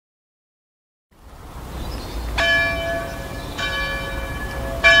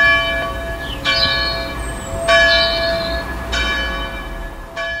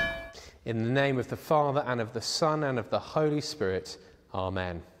In the name of the Father, and of the Son, and of the Holy Spirit.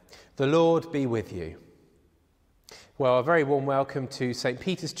 Amen. The Lord be with you. Well, a very warm welcome to St.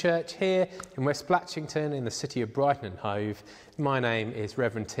 Peter's Church here in West Blatchington in the city of Brighton and Hove. My name is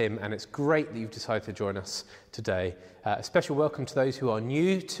Reverend Tim, and it's great that you've decided to join us today. A special welcome to those who are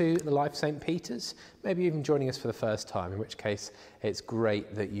new to the life of St. Peter's, maybe even joining us for the first time, in which case it's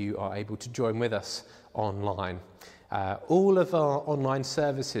great that you are able to join with us online. All of our online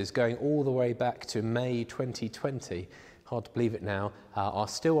services, going all the way back to May 2020, hard to believe it now, are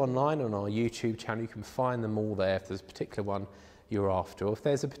still online on our YouTube channel. You can find them all there if there's a particular one you're after. Or if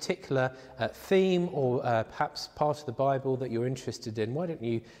there's a particular theme or perhaps part of the Bible that you're interested in, why don't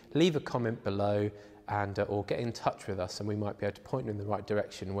you leave a comment below and or get in touch with us, and we might be able to point you in the right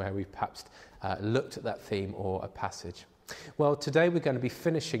direction where we've perhaps looked at that theme or a passage. Well, today we're going to be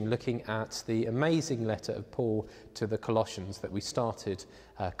finishing looking at the amazing letter of Paul to the Colossians that we started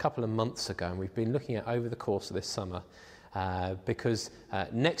a couple of months ago, and we've been looking at over the course of this summer because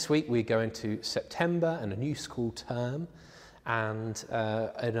next week we go into September and a new school term, and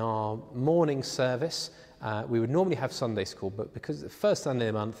in our morning service we would normally have Sunday school, but because it's the first Sunday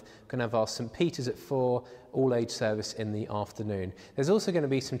of the month, we're going to have our St. Peter's at 4 all-age service in the afternoon. There's also going to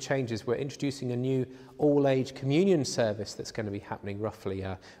be some changes. We're introducing a new all-age communion service that's going to be happening roughly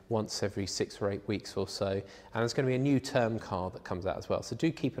once every 6 or 8 weeks or so, and there's going to be a new term card that comes out as well. So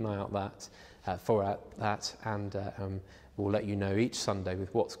do keep an eye out for that, and we'll let you know each Sunday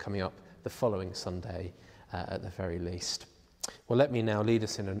with what's coming up the following Sunday at the very least. Well, let me now lead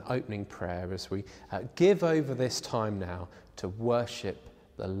us in an opening prayer as we give over this time now to worship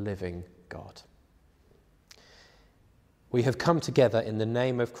the living God. We have come together in the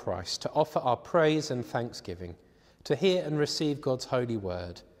name of Christ to offer our praise and thanksgiving, to hear and receive God's holy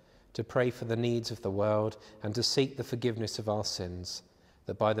word, to pray for the needs of the world, and to seek the forgiveness of our sins,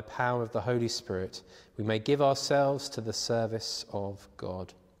 that by the power of the Holy Spirit we may give ourselves to the service of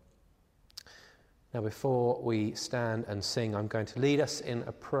God. Now, before we stand and sing, I'm going to lead us in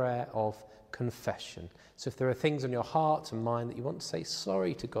a prayer of confession. So if there are things on your heart and mind that you want to say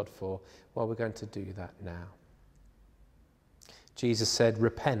sorry to God for, well, we're going to do that now. Jesus said,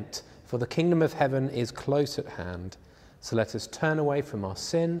 "Repent, for the kingdom of heaven is close at hand. So let us turn away from our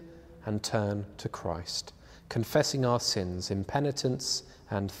sin and turn to Christ, confessing our sins in penitence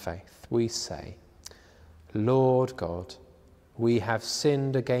and faith. We say, Lord God, we have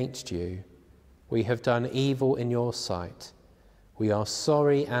sinned against you. We have done evil in your sight. We are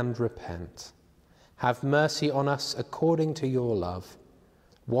sorry and repent. Have mercy on us according to your love.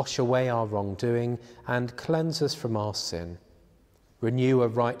 Wash away our wrongdoing and cleanse us from our sin. Renew a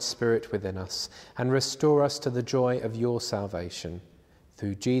right spirit within us and restore us to the joy of your salvation.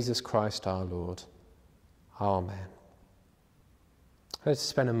 Through Jesus Christ our Lord. Amen." Let's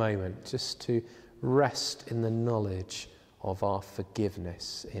spend a moment just to rest in the knowledge of our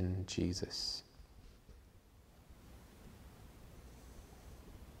forgiveness in Jesus.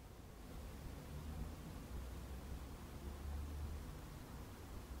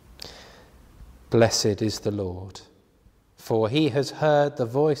 Blessed is the Lord, for he has heard the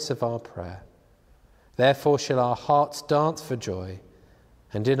voice of our prayer. Therefore shall our hearts dance for joy,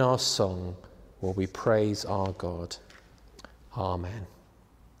 and in our song will we praise our God. Amen.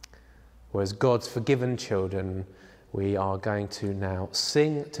 Well, as God's forgiven children, we are going to now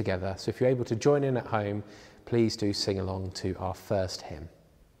sing together. So if you're able to join in at home, please do sing along to our first hymn.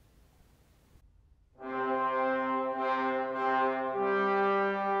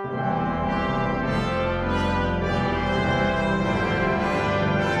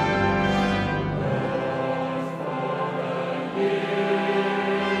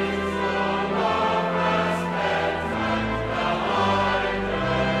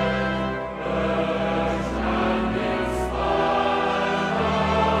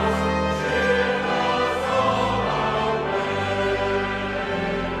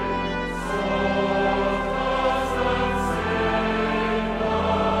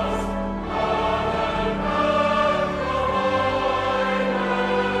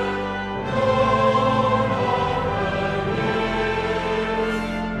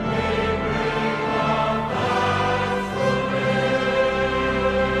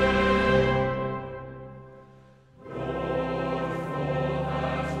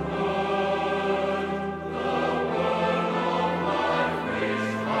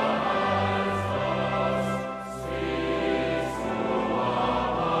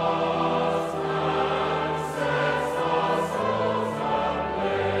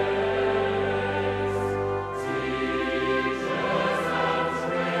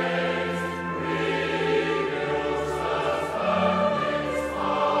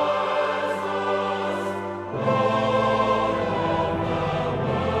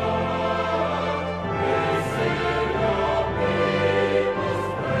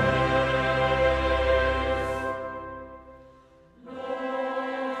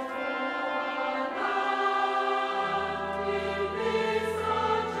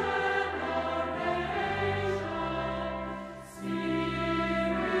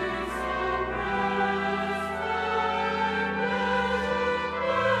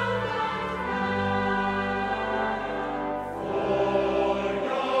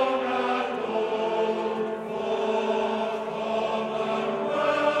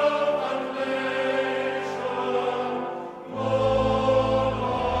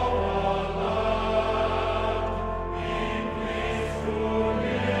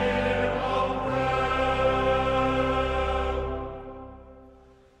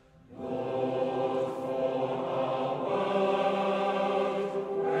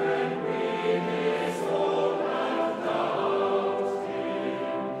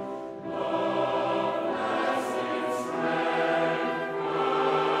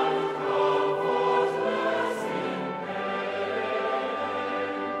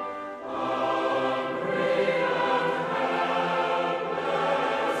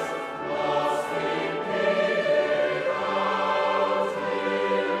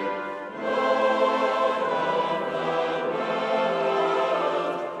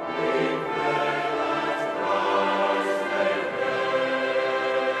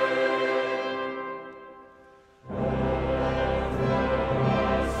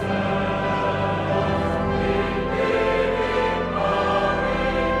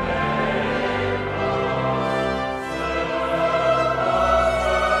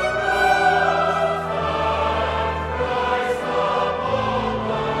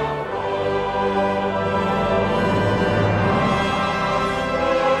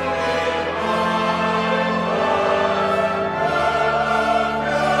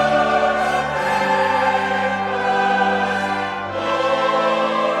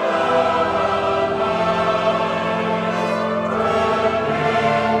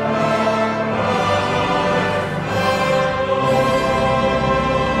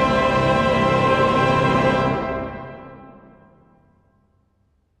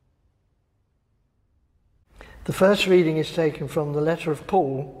 The first reading is taken from the letter of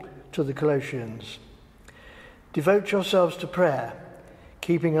Paul to the Colossians. Devote yourselves to prayer,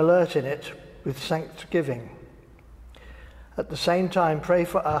 keeping alert in it with thanksgiving. At the same time, pray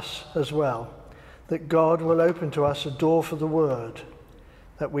for us as well, that God will open to us a door for the word,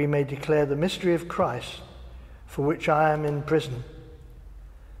 that we may declare the mystery of Christ, for which I am in prison,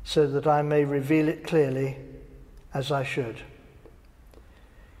 so that I may reveal it clearly as I should.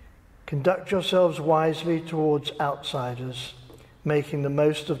 Conduct yourselves wisely towards outsiders, making the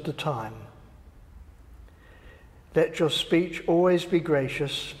most of the time. Let your speech always be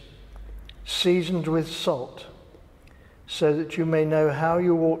gracious, seasoned with salt, so that you may know how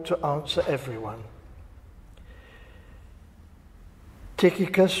you ought to answer everyone.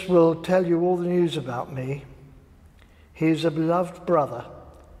 Tychicus will tell you all the news about me. He is a beloved brother,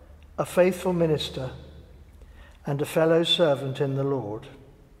 a faithful minister, and a fellow servant in the Lord.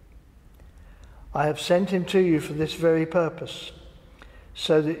 I have sent him to you for this very purpose,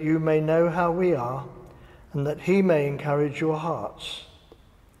 so that you may know how we are, and that he may encourage your hearts.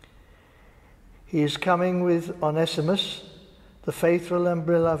 He is coming with Onesimus, the faithful and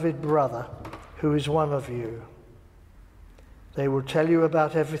beloved brother, who is one of you. They will tell you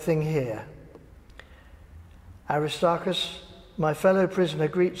about everything here. Aristarchus, my fellow prisoner,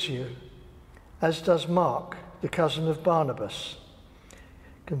 greets you, as does Mark, the cousin of Barnabas,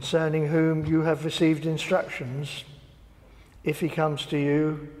 concerning whom you have received instructions. If he comes to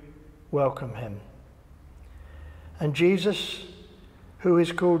you, welcome him. And Jesus, who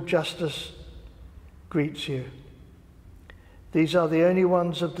is called Justus, greets you. These are the only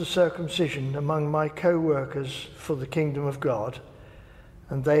ones of the circumcision among my co-workers for the kingdom of God,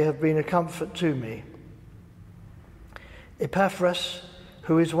 and they have been a comfort to me. Epaphras,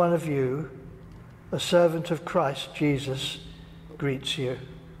 who is one of you, a servant of Christ Jesus, greets you.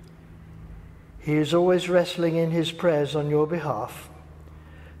 He is always wrestling in his prayers on your behalf,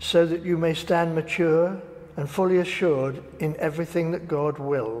 so that you may stand mature and fully assured in everything that God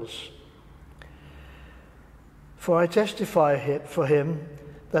wills. For I testify for him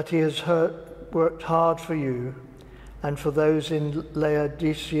that he has worked hard for you and for those in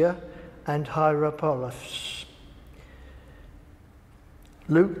Laodicea and Hierapolis.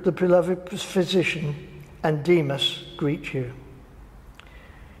 Luke, the beloved physician, and Demas greet you.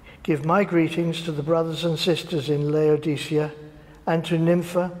 Give my greetings to the brothers and sisters in Laodicea and to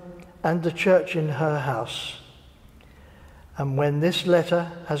Nympha and the church in her house. And when this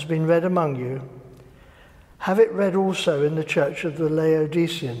letter has been read among you, have it read also in the church of the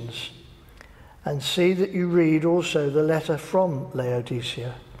Laodiceans, and see that you read also the letter from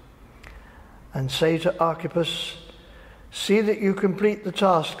Laodicea. And say to Archippus, see that you complete the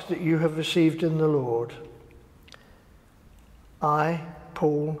task that you have received in the Lord. I,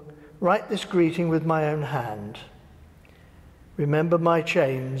 Paul, write this greeting with my own hand. Remember my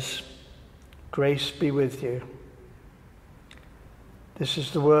chains. Grace be with you. This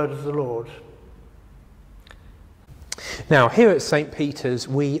is the word of the Lord. Now, here at St. Peter's,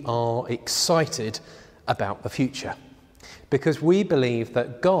 we are excited about the future because we believe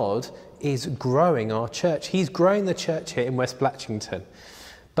that God is growing our church. He's growing the church here in West Blatchington.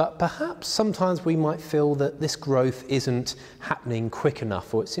 But perhaps sometimes we might feel that this growth isn't happening quick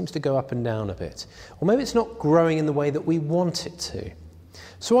enough, or it seems to go up and down a bit. Or maybe it's not growing in the way that we want it to.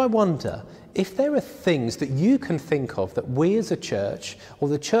 So I wonder if there are things that you can think of that we as a church, or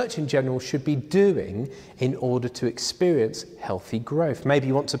the church in general, should be doing in order to experience healthy growth. Maybe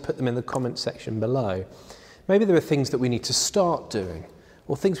you want to put them in the comment section below. Maybe there are things that we need to start doing,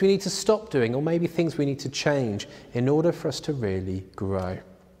 or things we need to stop doing, or maybe things we need to change in order for us to really grow.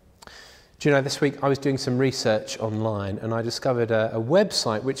 Do you know, this week I was doing some research online and I discovered a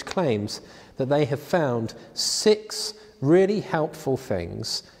website which claims that they have found 6 really helpful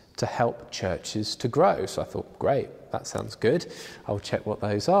things to help churches to grow. So I thought, great, that sounds good. I'll check what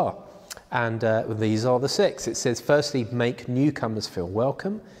those are. And these are the 6. It says, firstly, make newcomers feel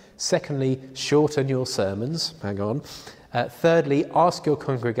welcome. Secondly, shorten your sermons. Hang on. Thirdly, ask your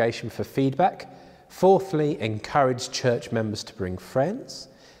congregation for feedback. Fourthly, encourage church members to bring friends.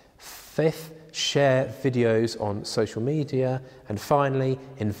 Fifth, share videos on social media. And finally,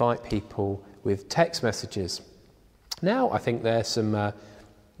 invite people with text messages. Now, I think there's some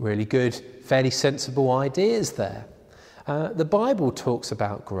really good, fairly sensible ideas there. The Bible talks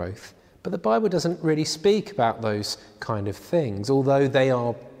about growth, but the Bible doesn't really speak about those kind of things, although they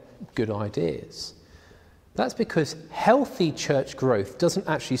are good ideas. That's because healthy church growth doesn't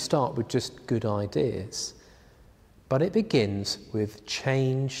actually start with just good ideas, but it begins with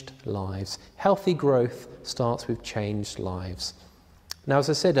changed lives. Healthy growth starts with changed lives. Now, as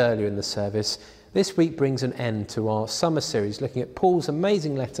I said earlier in the service, This week brings an end to our summer series looking at Paul's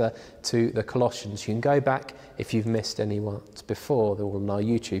amazing letter to the Colossians. You can go back if you've missed any ones before, they're all on our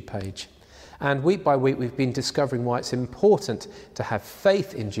YouTube page. And week by week we've been discovering why it's important to have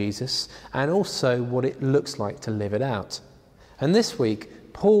faith in Jesus and also what it looks like to live it out. And this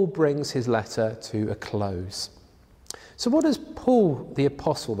week Paul brings his letter to a close. So what does Paul the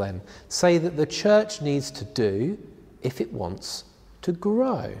Apostle then say that the church needs to do if it wants to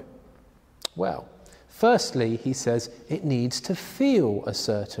grow? Well, firstly, he says it needs to feel a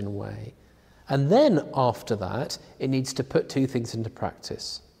certain way. And then after that, it needs to put two things into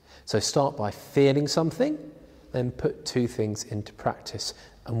practice. So start by feeling something, then put two things into practice.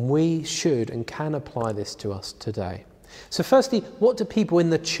 And we should and can apply this to us today. So firstly, what do people in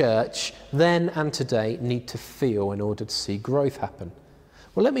the church then and today need to feel in order to see growth happen?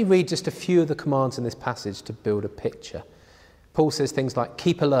 Well, let me read just a few of the commands in this passage to build a picture. Paul says things like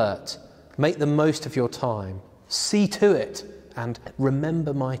keep alert, make the most of your time, see to it, and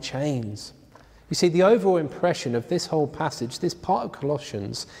remember my chains. You see, the overall impression of this whole passage, this part of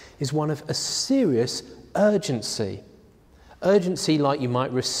Colossians, is one of a serious urgency. Urgency like you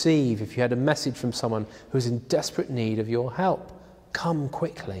might receive if you had a message from someone who is in desperate need of your help. Come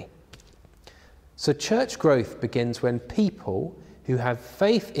quickly. So church growth begins when people who have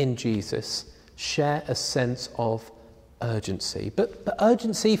faith in Jesus share a sense of urgency. But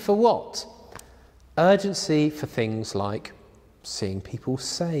urgency for what? Urgency for things like seeing people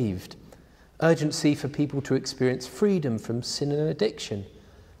saved. Urgency for people to experience freedom from sin and addiction.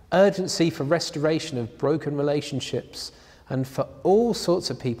 Urgency for restoration of broken relationships. And for all sorts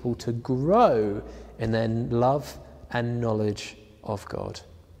of people to grow in their love and knowledge of God.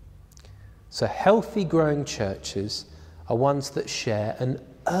 So healthy growing churches are ones that share an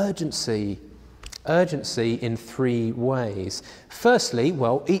urgency in three ways. Firstly,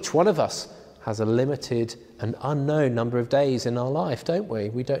 well, each one of us has a limited and unknown number of days in our life, don't we?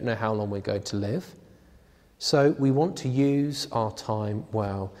 We don't know how long we're going to live. So we want to use our time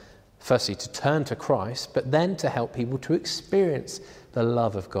well. Firstly, to turn to Christ, but then to help people to experience the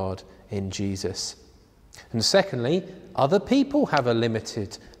love of God in Jesus. And secondly, other people have a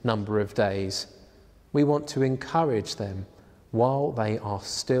limited number of days. We want to encourage them while they are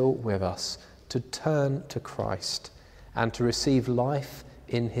still with us to turn to Christ and to receive life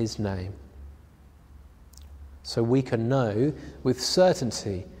in his name. So we can know with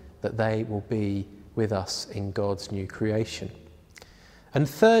certainty that they will be with us in God's new creation. And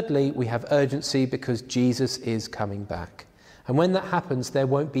thirdly, we have urgency because Jesus is coming back. And when that happens, there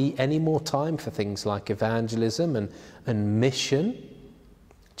won't be any more time for things like evangelism and mission.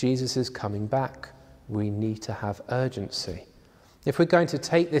 Jesus is coming back. We need to have urgency. If we're going to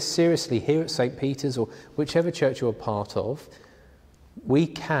take this seriously here at St. Peter's or whichever church you're a part of, we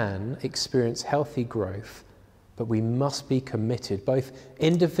can experience healthy growth, but we must be committed, both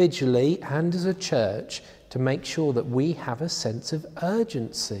individually and as a church, to make sure that we have a sense of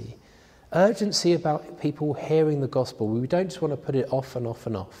urgency. Urgency about people hearing the gospel. We don't just want to put it off and off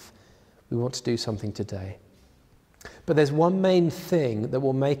and off. We want to do something today. But there's one main thing that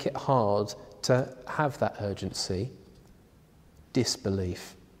will make it hard to have that urgency: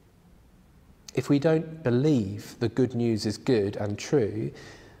 disbelief. If we don't believe the good news is good and true,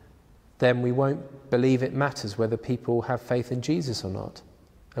 then we won't believe it matters whether people have faith in Jesus or not.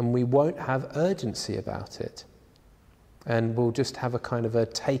 And we won't have urgency about it. And we'll just have a kind of a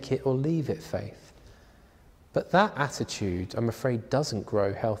take it or leave it faith. But that attitude, I'm afraid, doesn't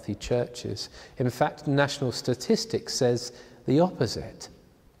grow healthy churches. In fact, national statistics says the opposite.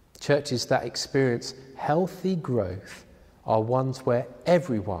 Churches that experience healthy growth are ones where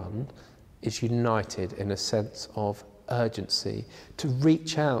everyone is united in a sense of urgency to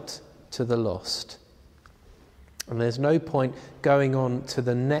reach out to the lost. And there's no point going on to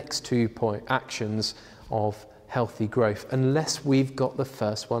the next 2 actions of healthy growth unless we've got the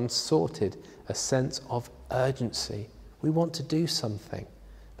first one sorted, a sense of urgency. We want to do something,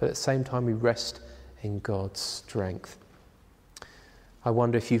 but at the same time we rest in God's strength. I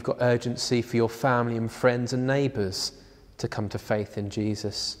wonder if you've got urgency for your family and friends and neighbours to come to faith in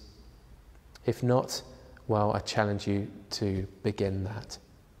Jesus. If not, well, I challenge you to begin that.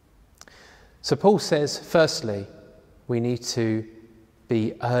 So Paul says, firstly, we need to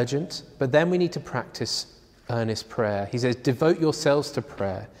be urgent, but then we need to practice earnest prayer. He says, devote yourselves to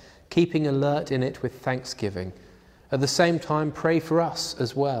prayer, keeping alert in it with thanksgiving. At the same time, pray for us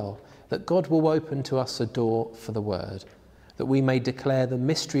as well, that God will open to us a door for the word, that we may declare the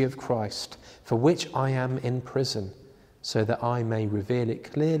mystery of Christ, for which I am in prison, so that I may reveal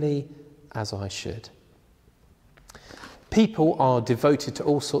it clearly as I should. People are devoted to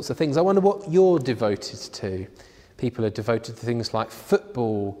all sorts of things. I wonder what you're devoted to. People are devoted to things like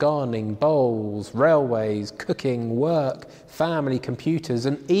football, gardening, bowls, railways, cooking, work, family, computers,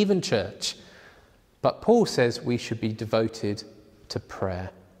 and even church. But Paul says we should be devoted to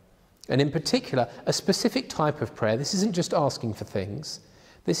prayer. And in particular, a specific type of prayer. This isn't just asking for things.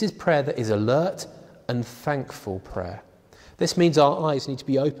 This is prayer that is alert and thankful prayer. This means our eyes need to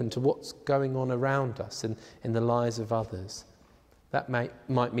be open to what's going on around us and in the lives of others. That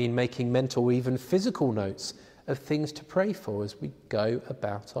might mean making mental or even physical notes of things to pray for as we go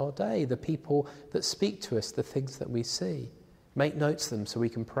about our day, the people that speak to us, the things that we see. Make notes of them so we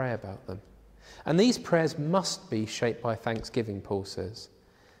can pray about them. And these prayers must be shaped by thanksgiving, Paul says.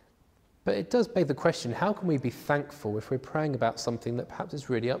 But it does beg the question, how can we be thankful if we're praying about something that perhaps is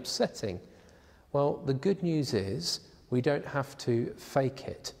really upsetting? Well, the good news is we don't have to fake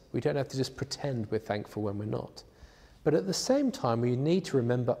it. We don't have to just pretend we're thankful when we're not. But at the same time, we need to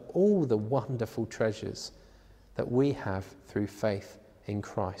remember all the wonderful treasures that we have through faith in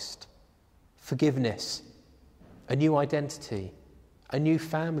Christ. Forgiveness, a new identity, a new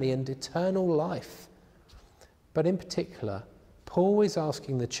family, and eternal life. But in particular, Paul is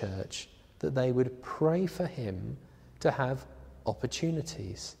asking the church that they would pray for him to have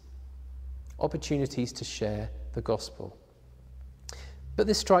opportunities to share the gospel. But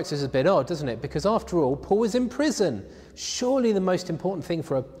this strikes us a bit odd, doesn't it? Because after all, Paul is in prison. Surely the most important thing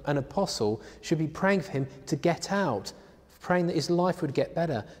for an apostle should be praying for him to get out, praying that his life would get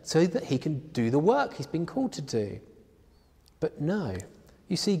better so that he can do the work he's been called to do. But no,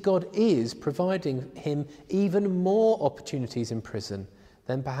 you see, God is providing him even more opportunities in prison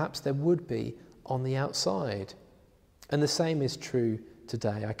than perhaps there would be on the outside. And the same is true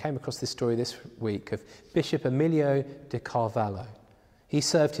today. I came across this story this week of Bishop Emilio de Carvalho. He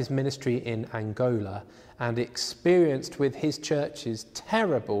served his ministry in Angola and experienced with his church's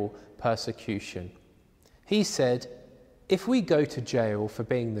terrible persecution. He said, if we go to jail for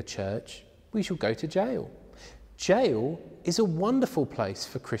being the church, we shall go to jail. Jail is a wonderful place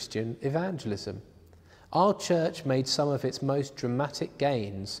for Christian evangelism. Our church made some of its most dramatic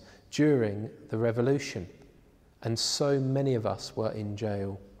gains during the revolution, and so many of us were in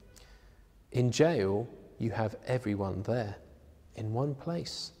jail. In jail, you have everyone there in one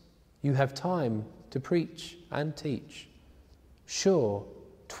place. You have time to preach and teach. Sure,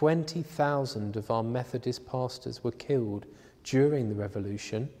 20,000 of our Methodist pastors were killed during the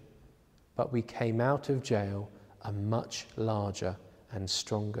revolution, but we came out of jail a much larger and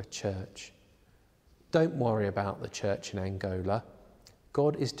stronger church. Don't worry about the church in Angola.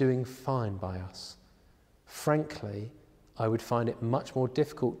 God is doing fine by us. Frankly, I would find it much more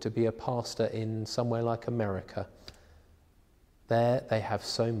difficult to be a pastor in somewhere like America. There they have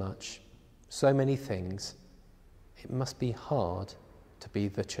so much, so many things. It must be hard to be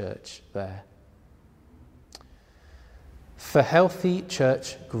the church there. For healthy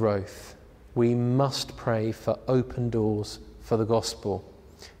church growth, we must pray for open doors for the gospel,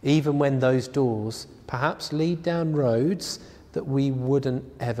 even when those doors perhaps lead down roads that we wouldn't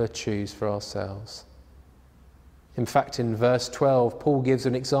ever choose for ourselves. In fact, in verse 12, Paul gives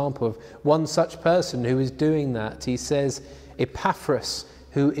an example of one such person who is doing that. He says, Epaphras,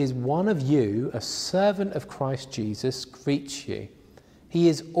 who is one of you, a servant of Christ Jesus, greets you. He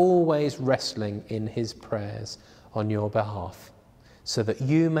is always wrestling in his prayers on your behalf, so that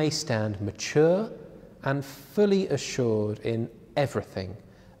you may stand mature and fully assured in everything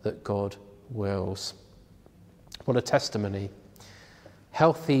that God wills. What a testimony.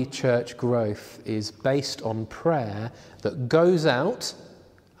 Healthy church growth is based on prayer that goes out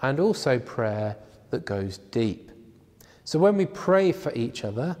and also prayer that goes deep. So when we pray for each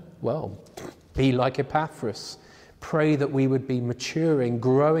other, well, be like Epaphras. Pray that we would be maturing,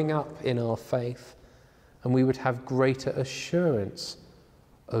 growing up in our faith, and we would have greater assurance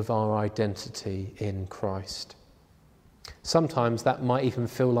of our identity in Christ. Sometimes that might even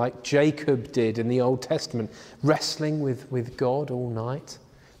feel like Jacob did in the Old Testament, wrestling with God all night,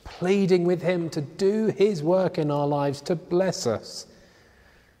 pleading with him to do his work in our lives, to bless us.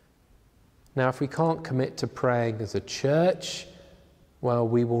 Now, if we can't commit to praying as a church, well,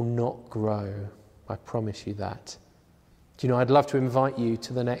 we will not grow. I promise you that. Do you know, I'd love to invite you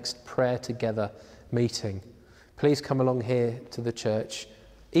to the next Prayer Together meeting. Please come along here to the church.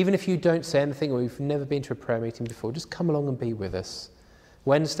 Even if you don't say anything or you've never been to a prayer meeting before, just come along and be with us.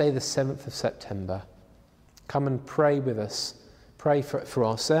 Wednesday the 7th of September. Come and pray with us. Pray for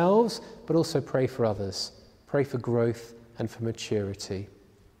ourselves, but also pray for others. Pray for growth and for maturity.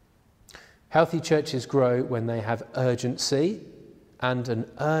 Healthy churches grow when they have urgency and an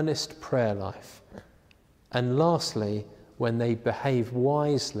earnest prayer life. And lastly, when they behave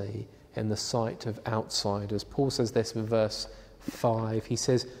wisely in the sight of outsiders. Paul says this in verse 5. He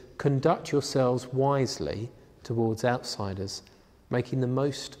says, "Conduct yourselves wisely towards outsiders, making the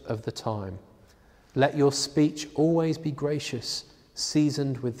most of the time. Let your speech always be gracious,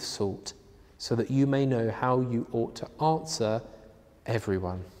 seasoned with salt, so that you may know how you ought to answer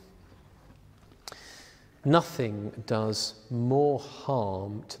everyone." Nothing does more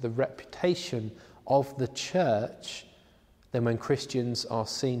harm to the reputation of the church than when Christians are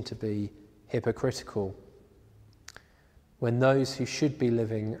seen to be hypocritical. When those who should be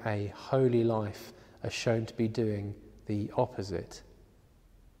living a holy life are shown to be doing the opposite.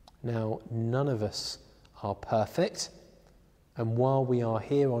 Now, none of us are perfect, and while we are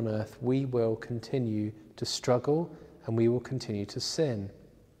here on earth, we will continue to struggle and we will continue to sin.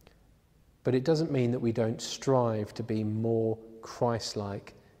 But it doesn't mean that we don't strive to be more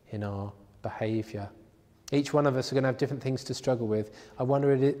Christ-like in our behaviour. Each one of us are going to have different things to struggle with. I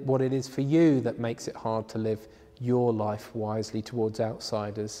wonder what it is for you that makes it hard to live your life wisely towards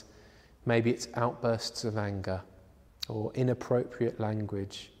outsiders. Maybe it's outbursts of anger or inappropriate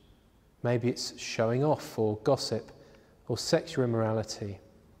language. Maybe it's showing off or gossip or sexual immorality.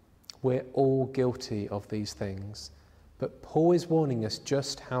 We're all guilty of these things. But Paul is warning us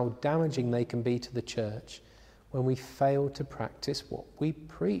just how damaging they can be to the church when we fail to practice what we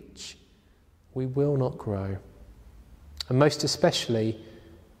preach. We will not grow. And most especially,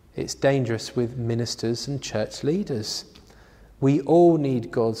 it's dangerous with ministers and church leaders. We all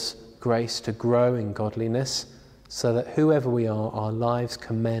need God's grace to grow in godliness so that whoever we are, our lives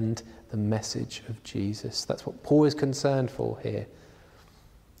commend the message of Jesus. That's what Paul is concerned for here.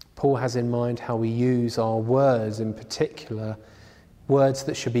 Paul has in mind how we use our words, in particular, words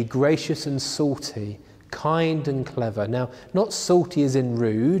that should be gracious and salty, kind and clever. Now, not salty as in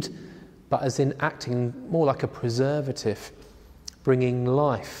rude, but as in acting more like a preservative, bringing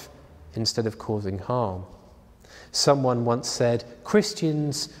life instead of causing harm. Someone once said,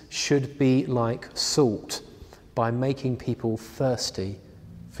 Christians should be like salt by making people thirsty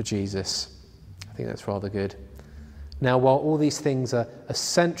for Jesus. I think that's rather good. Now, while all these things are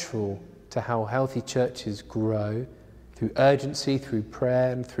central to how healthy churches grow, through urgency, through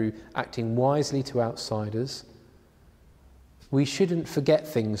prayer, and through acting wisely to outsiders, we shouldn't forget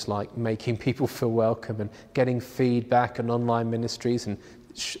things like making people feel welcome and getting feedback and online ministries and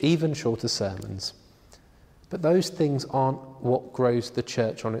even shorter sermons. But those things aren't what grows the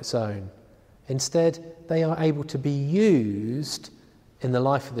church on its own. Instead, they are able to be used in the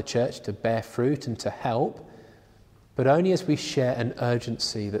life of the church to bear fruit and to help, but only as we share an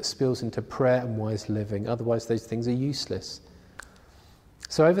urgency that spills into prayer and wise living. Otherwise, those things are useless.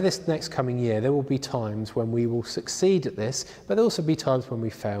 So over this next coming year, there will be times when we will succeed at this, but there'll also be times when we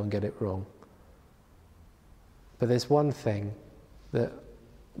fail and get it wrong. But there's one thing that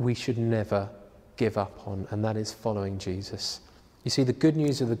we should never give up on, and that is following Jesus. You see, the good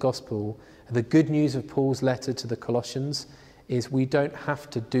news of the gospel, the good news of Paul's letter to the Colossians, is we don't have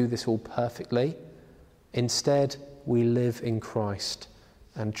to do this all perfectly. Instead, we live in Christ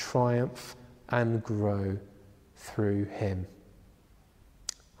and triumph and grow through him.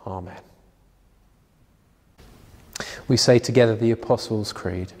 Amen. We say together the Apostles'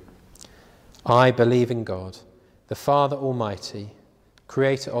 Creed. I believe in God, the Father Almighty,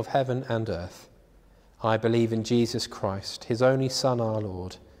 creator of heaven and earth. I believe in Jesus Christ, his only Son, our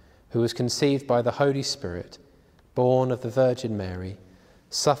Lord, who was conceived by the Holy Spirit, born of the Virgin Mary,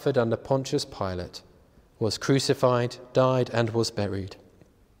 suffered under Pontius Pilate, was crucified, died, and was buried.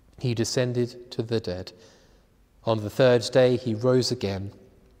 He descended to the dead. On the third day he rose again.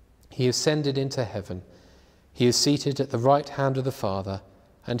 He ascended into heaven. He is seated at the right hand of the Father,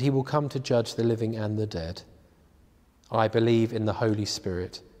 and he will come to judge the living and the dead. I believe in the Holy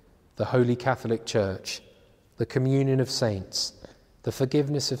Spirit, the Holy Catholic Church, the communion of saints, the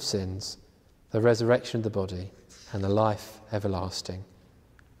forgiveness of sins, the resurrection of the body, and the life everlasting.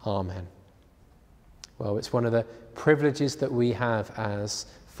 Amen. Well, it's one of the privileges that we have as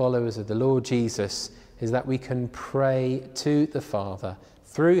followers of the Lord Jesus, is that we can pray to the Father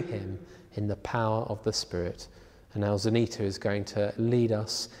through him in the power of the Spirit. And now Zanita is going to lead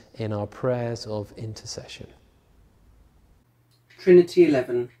us in our prayers of intercession. Trinity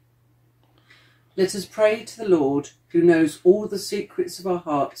 11. Let us pray to the Lord, who knows all the secrets of our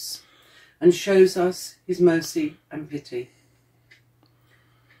hearts and shows us his mercy and pity.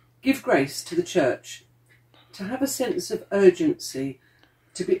 Give grace to the Church to have a sense of urgency,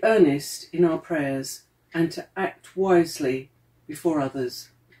 to be earnest in our prayers and to act wisely before others.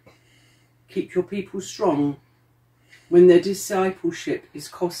 Keep your people strong when their discipleship is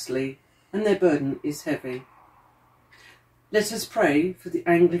costly and their burden is heavy. Let us pray for the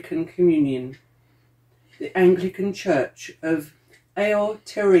Anglican Communion, the Anglican Church of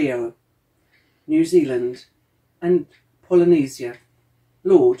Aotearoa, New Zealand and Polynesia.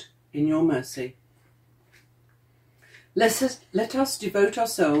 Lord, in your mercy. Let us devote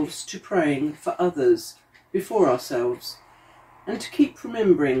ourselves to praying for others before ourselves, and to keep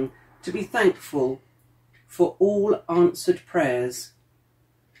remembering to be thankful for all answered prayers.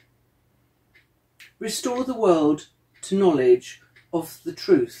 Restore the world to knowledge of the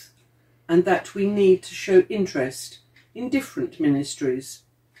truth, and that we need to show interest in different ministries,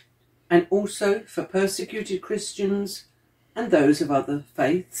 and also for persecuted Christians and those of other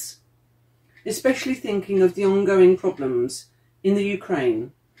faiths, especially thinking of the ongoing problems in the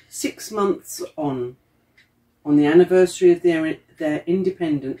Ukraine 6 months on the anniversary of their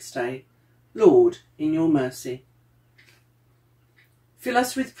Independence Day. Lord, in your mercy. Fill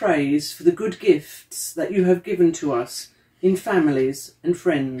us with praise for the good gifts that you have given to us in families and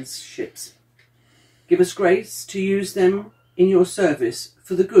friendships. Give us grace to use them in your service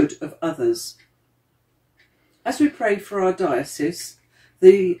for the good of others. As we pray for our diocese,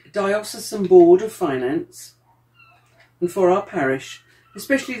 the Diocesan Board of Finance, and for our parish,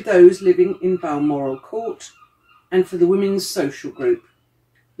 especially those living in Balmoral Court, and for the Women's Social Group,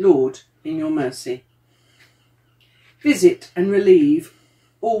 Lord, in your mercy. Visit and relieve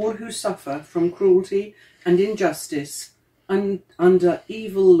all who suffer from cruelty and injustice under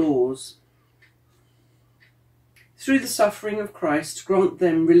evil laws. Through the suffering of Christ, grant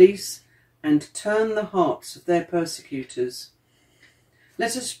them release and turn the hearts of their persecutors.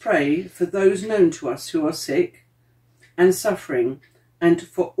 Let us pray for those known to us who are sick and suffering, and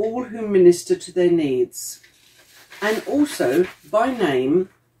for all who minister to their needs. And also, by name,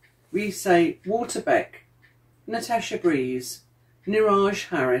 we say Walter Beck, Natasha Breeze, Niraj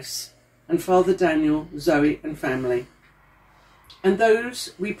Harris, and Father Daniel, Zoe and family. And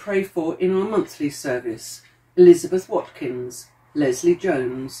those we pray for in our monthly service: Elizabeth Watkins, Leslie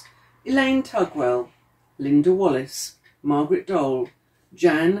Jones, Elaine Tugwell, Linda Wallace, Margaret Dole,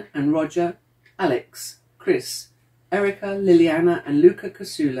 Jan and Roger, Alex, Chris, Erica, Liliana and Luca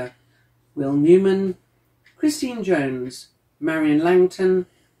Casula, Will Newman, Christine Jones, Marion Langton,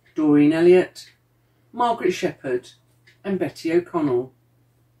 Doreen Elliott, Margaret Shepherd and Betty O'Connell.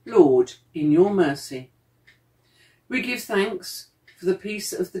 Lord, in your mercy. We give thanks for the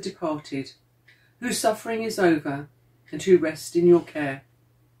peace of the departed, whose suffering is over and who rest in your care.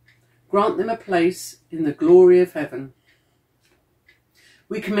 Grant them a place in the glory of heaven.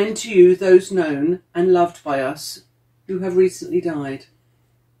 We commend to you those known and loved by us who have recently died.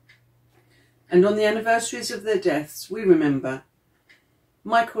 And on the anniversaries of their deaths we remember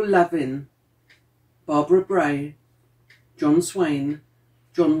Michael Lavin, Barbara Bray, John Swain,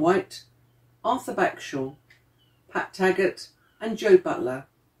 John White, Arthur Backshaw, Pat Taggart and Joe Butler.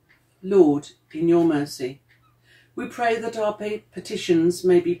 Lord, in your mercy. We pray that our petitions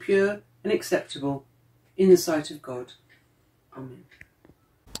may be pure and acceptable in the sight of God. Amen.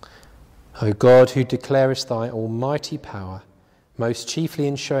 O God, who declarest thy almighty power, most chiefly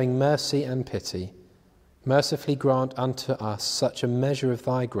in showing mercy and pity, mercifully grant unto us such a measure of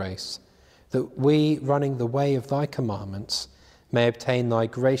thy grace, that we, running the way of thy commandments, may obtain thy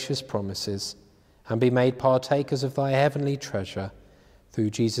gracious promises, and be made partakers of thy heavenly treasure, through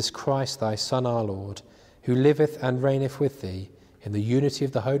Jesus Christ thy Son our Lord, who liveth and reigneth with thee in the unity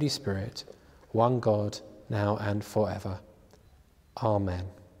of the Holy Spirit, one God, now and forever. Amen.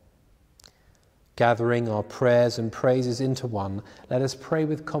 Gathering our prayers and praises into one, let us pray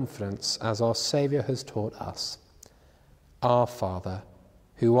with confidence as our Saviour has taught us. Our Father,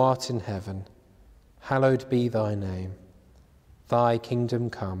 who art in heaven, hallowed be thy name. Thy kingdom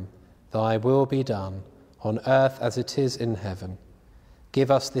come, thy will be done, on earth as it is in heaven.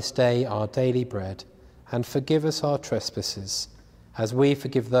 Give us this day our daily bread, and forgive us our trespasses, as we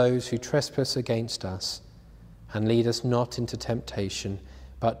forgive those who trespass against us. And lead us not into temptation,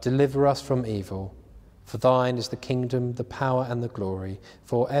 but deliver us from evil. For thine is the kingdom, the power and the glory,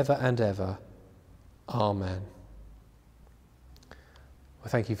 for ever and ever. Amen. Well,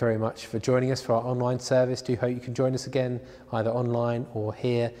 thank you very much for joining us for our online service. Do hope you can join us again, either online or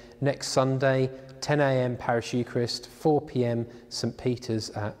here, next Sunday, 10 a.m. Parish Eucharist, 4 p.m. St. Peter's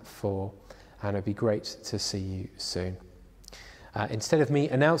at 4. And it'd be great to see you soon. Instead of me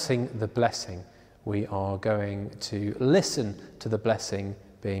announcing the blessing, we are going to listen to the blessing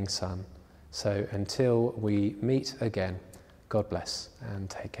being sung. So until we meet again, God bless and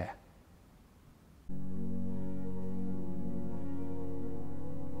take care.